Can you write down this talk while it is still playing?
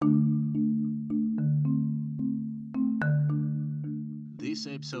This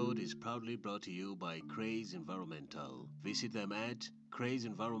episode is proudly brought to you by Craze Environmental. Visit them at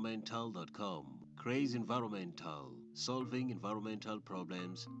crazeenvironmental.com. Craze Environmental, solving environmental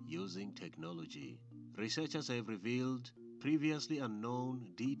problems using technology. Researchers have revealed previously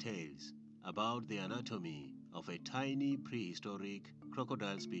unknown details about the anatomy of a tiny prehistoric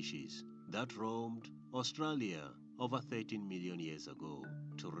crocodile species that roamed Australia over 13 million years ago.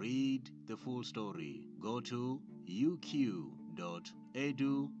 To read the full story, go to uq.edu.au.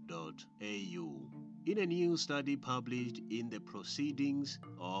 In a new study published in the Proceedings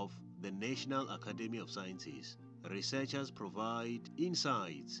of the National Academy of Sciences, researchers provide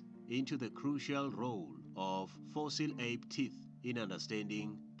insights into the crucial role of fossil ape teeth in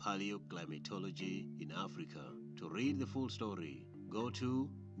understanding paleoclimatology in Africa. To read the full story, go to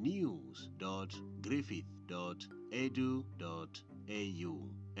news.griffith.edu.au.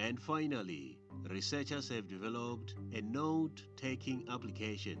 And finally, researchers have developed a note-taking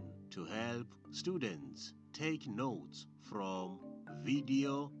application to help students take notes from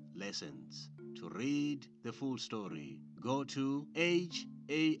video lessons. To read the full story, go to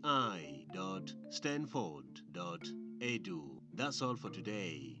hai.stanford.edu. That's all for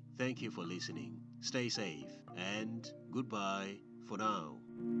today. Thank you for listening. Stay safe and goodbye for now.